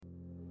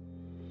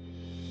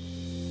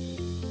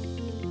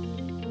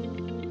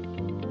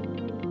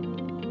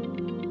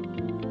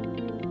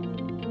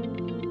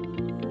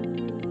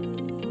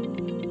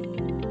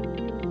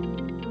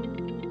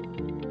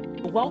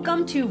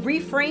Welcome to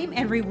Reframe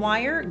and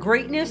Rewire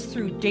Greatness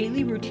Through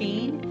Daily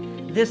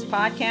Routine. This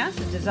podcast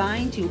is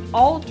designed to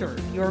alter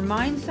your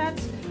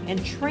mindsets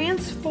and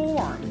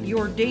transform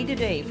your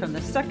day-to-day from the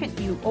second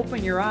you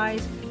open your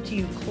eyes to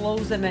you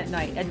close them at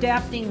night,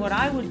 adapting what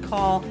I would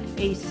call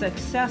a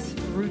success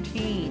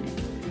routine.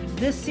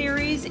 This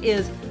series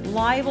is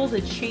liable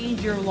to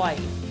change your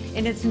life,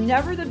 and it's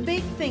never the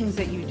big things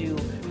that you do,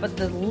 but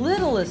the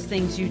littlest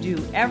things you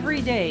do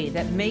every day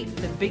that make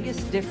the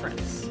biggest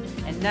difference.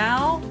 And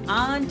now,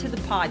 on to the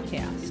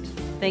podcast.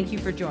 Thank you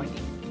for joining.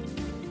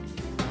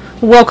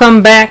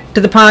 Welcome back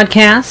to the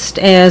podcast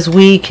as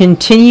we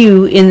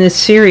continue in this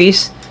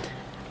series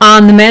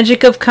on the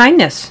magic of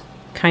kindness.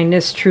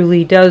 Kindness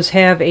truly does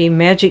have a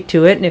magic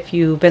to it, and if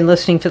you've been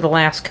listening to the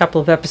last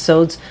couple of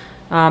episodes,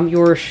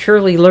 you're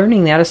surely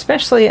learning that,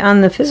 especially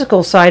on the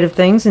physical side of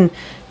things in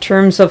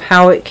terms of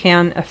how it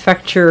can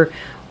affect your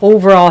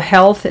overall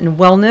health and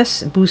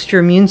wellness, boost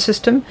your immune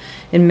system,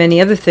 and many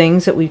other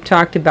things that we've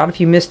talked about. If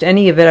you missed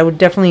any of it, I would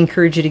definitely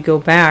encourage you to go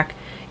back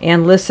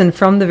and listen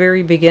from the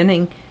very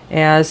beginning,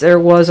 as there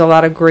was a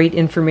lot of great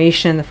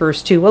information in the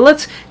first two. Well,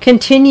 let's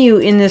continue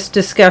in this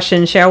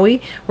discussion, shall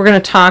we? We're going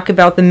to talk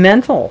about the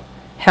mental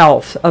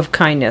health of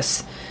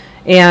kindness.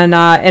 And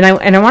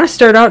I want to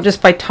start out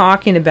just by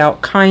talking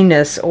about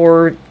kindness,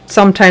 or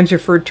sometimes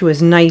referred to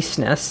as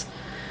niceness,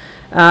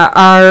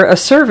 are a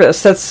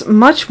service that's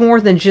much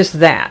more than just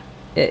that.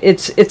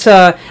 It's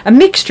a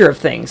mixture of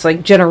things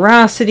like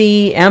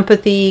generosity,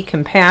 empathy,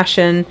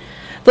 compassion.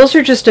 Those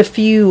are just a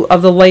few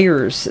of the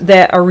layers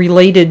that are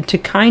related to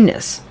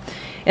kindness.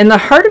 And the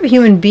heart of a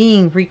human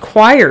being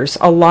requires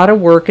a lot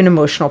of work and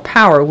emotional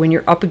power when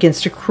you're up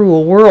against a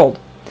cruel world.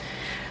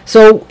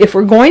 So if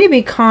we're going to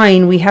be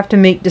kind, we have to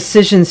make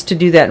decisions to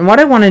do that. And what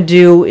I want to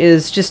do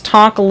is just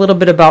talk a little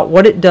bit about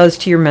what it does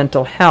to your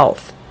mental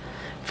health.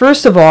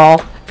 First of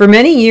all, for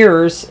many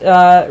years,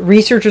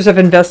 researchers have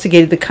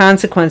investigated the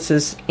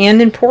consequences and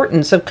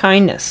importance of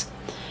kindness.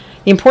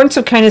 The importance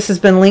of kindness has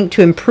been linked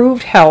to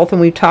improved health,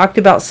 and we've talked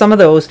about some of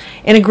those,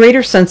 and a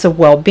greater sense of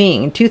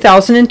well-being. In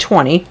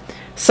 2020,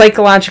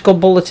 Psychological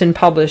Bulletin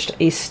published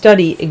a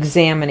study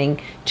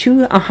examining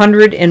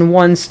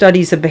 201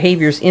 studies of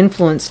behaviors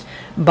influenced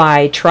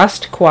by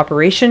trust,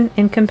 cooperation,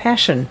 and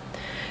compassion.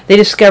 They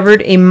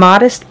discovered a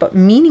modest but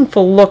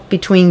meaningful look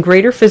between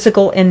greater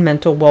physical and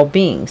mental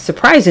well-being.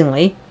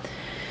 Surprisingly,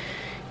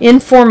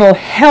 informal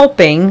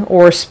helping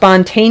or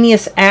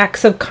spontaneous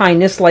acts of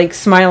kindness, like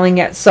smiling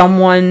at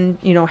someone,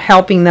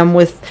 helping them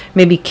with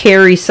maybe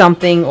carry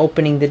something,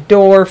 opening the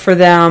door for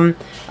them,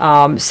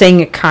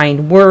 saying a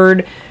kind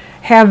word,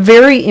 have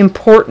very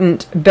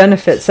important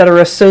benefits that are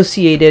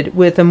associated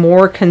with a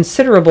more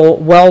considerable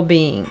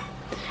well-being.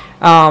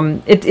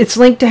 It's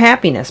linked to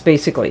happiness,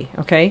 basically,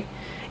 okay?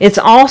 It's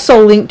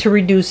also linked to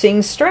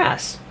reducing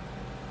stress.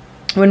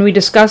 When we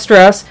discuss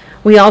stress,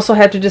 we also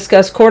have to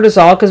discuss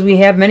cortisol, because we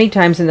have many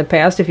times in the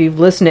past. If you've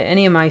listened to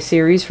any of my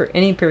series for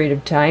any period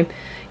of time,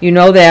 you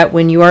know that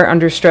when you are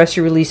under stress,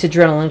 you release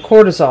adrenaline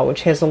cortisol,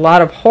 which has a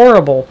lot of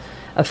horrible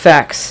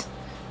effects.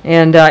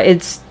 And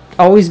it's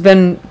always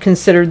been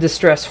considered the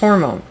stress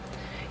hormone.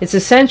 It's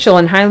essential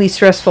in highly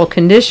stressful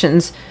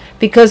conditions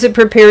because it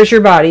prepares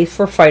your body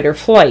for fight or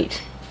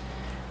flight.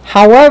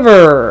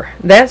 However,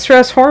 that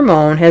stress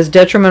hormone has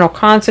detrimental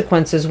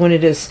consequences when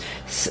it is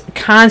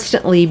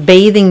constantly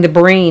bathing the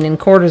brain in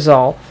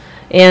cortisol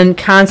and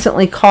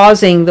constantly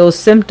causing those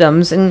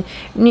symptoms and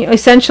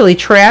essentially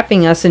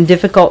trapping us in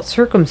difficult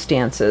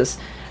circumstances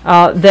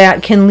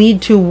that can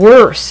lead to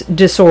worse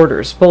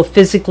disorders, both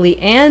physically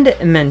and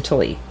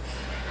mentally.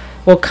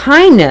 Well,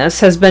 kindness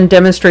has been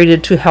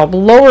demonstrated to help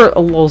lower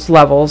those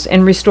levels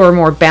and restore a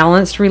more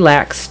balanced,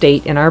 relaxed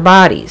state in our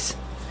bodies.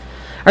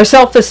 Our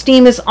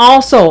self-esteem is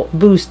also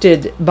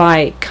boosted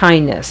by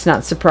kindness,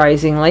 not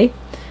surprisingly.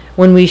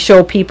 When we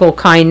show people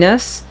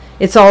kindness,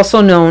 it's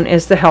also known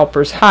as the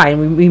helper's high.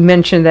 And we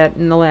mentioned that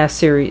in the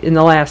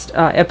last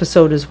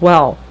episode as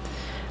well.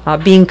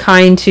 Being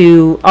kind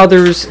to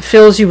others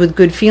fills you with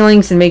good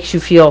feelings and makes you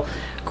feel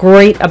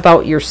great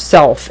about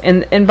yourself.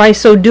 And by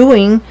so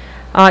doing,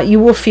 you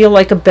will feel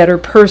like a better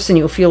person.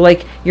 You'll feel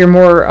like you're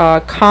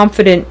more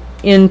confident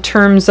in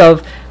terms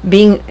of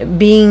being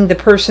the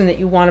person that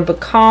you want to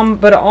become,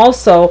 but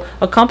also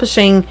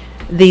accomplishing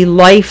the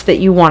life that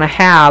you want to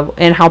have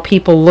and how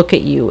people look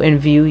at you and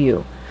view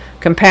you.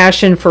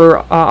 Compassion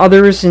for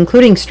others,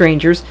 including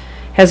strangers,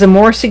 has a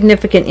more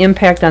significant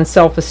impact on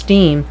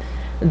self-esteem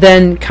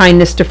than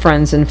kindness to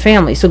friends and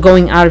family. So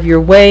going out of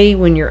your way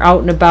when you're out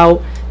and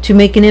about to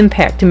make an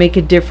impact, to make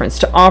a difference,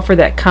 to offer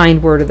that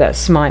kind word or that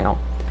smile.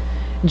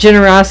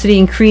 Generosity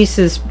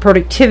increases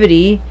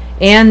productivity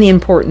and the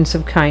importance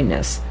of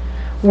kindness.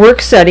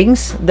 Work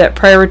settings that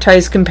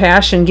prioritize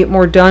compassion get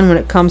more done when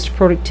it comes to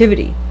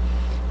productivity.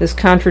 This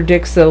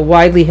contradicts the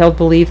widely held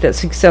belief that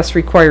success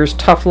requires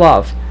tough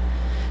love.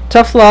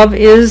 Tough love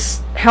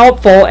is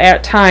helpful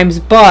at times,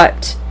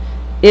 but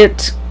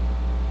it's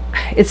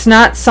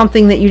not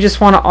something that you just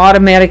want to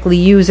automatically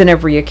use in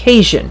every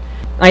occasion.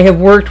 I have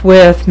worked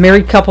with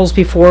married couples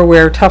before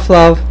where tough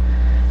love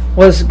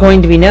was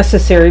going to be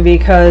necessary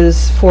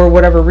because for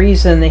whatever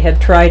reason they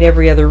had tried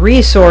every other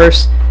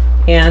resource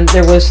and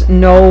there was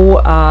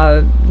no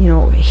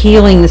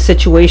healing the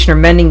situation or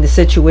mending the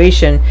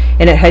situation,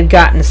 and it had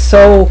gotten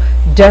so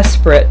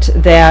desperate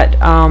that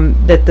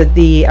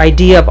the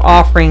idea of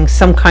offering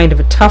some kind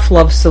of a tough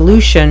love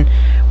solution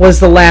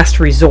was the last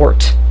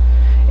resort.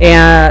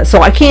 And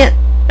so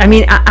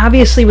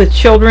obviously with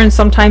children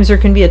sometimes there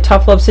can be a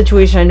tough love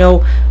situation. I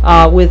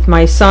know with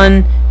my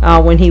son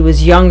when he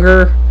was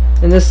younger,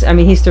 and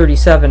he's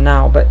 37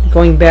 now, but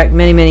going back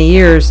many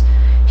years,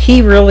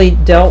 he really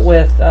dealt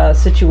with a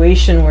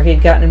situation where he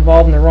had gotten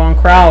involved in the wrong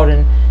crowd,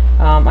 and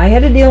I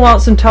had to deal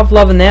out some tough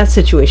love in that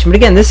situation. But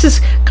again, this is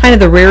kind of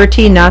the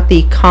rarity, not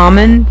the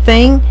common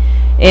thing.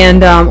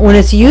 And when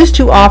it's used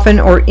too often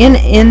or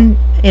in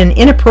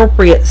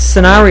inappropriate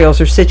scenarios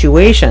or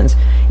situations,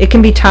 it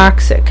can be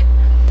toxic.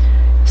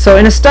 So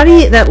in a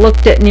study that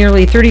looked at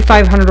nearly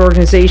 3,500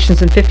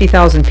 organizations and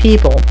 50,000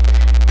 people,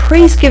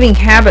 praise-giving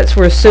habits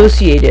were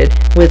associated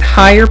with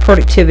higher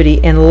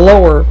productivity and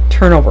lower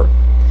turnover.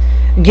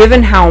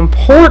 Given how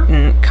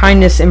important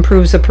kindness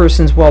improves a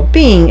person's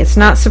well-being, it's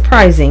not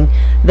surprising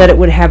that it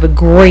would have a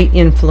great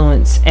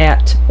influence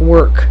at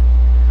work.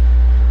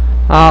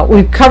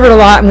 We've covered a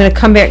lot. I'm going to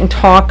come back and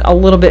talk a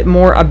little bit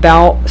more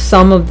about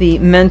some of the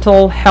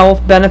mental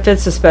health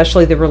benefits,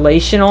 especially the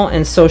relational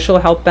and social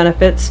health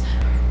benefits.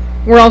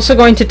 We're also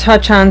going to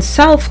touch on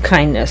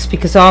self-kindness,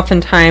 because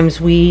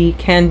oftentimes we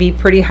can be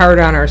pretty hard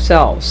on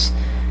ourselves.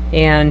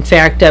 And in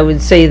fact, I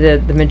would say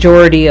that the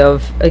majority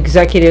of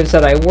executives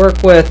that I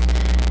work with,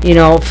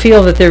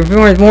 feel that they're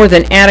more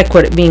than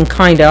adequate at being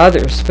kind to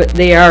others, but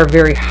they are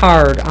very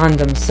hard on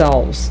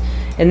themselves.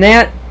 And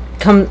that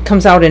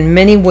comes out in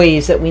many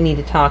ways that we need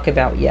to talk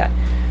about yet.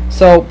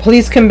 So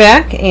please come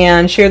back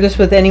and share this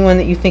with anyone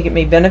that you think it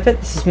may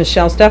benefit. This is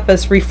Michelle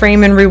Steffes.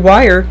 Reframe and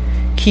rewire.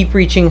 Keep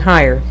reaching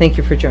higher. Thank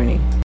you for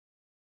joining.